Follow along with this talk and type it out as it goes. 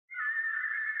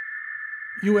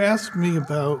You asked me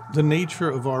about the nature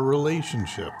of our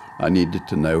relationship. I needed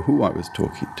to know who I was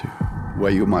talking to.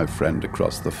 Were you my friend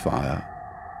across the fire?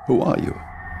 Who are you?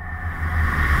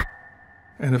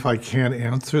 And if I can't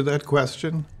answer that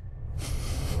question?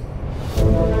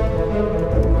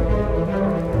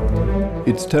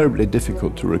 It's terribly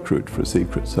difficult to recruit for a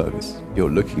Secret Service. You're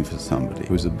looking for somebody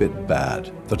who's a bit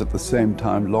bad, but at the same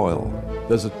time loyal.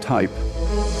 There's a type,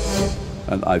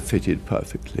 and I fitted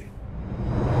perfectly.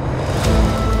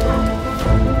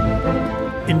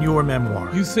 In your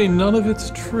memoir, you say none of it's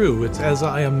true. It's as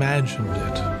I imagined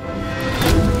it.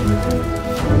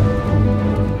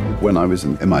 When I was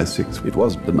in MI6, it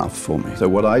wasn't enough for me. So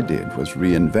what I did was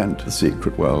reinvent the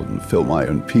secret world and fill my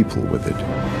own people with it.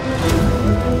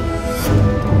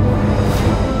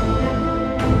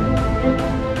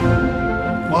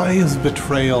 Why is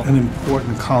betrayal an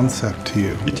important concept to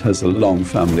you? It has a long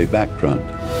family background.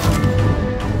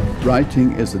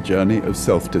 Writing is a journey of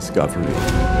self-discovery.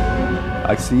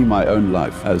 I see my own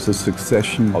life as a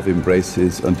succession of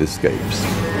embraces and escapes.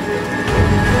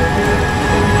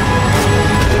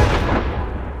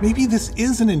 Maybe this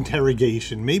is an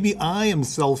interrogation. Maybe I am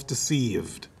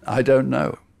self-deceived. I don't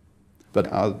know,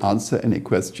 but I'll answer any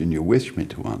question you wish me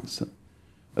to answer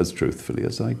as truthfully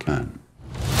as I can.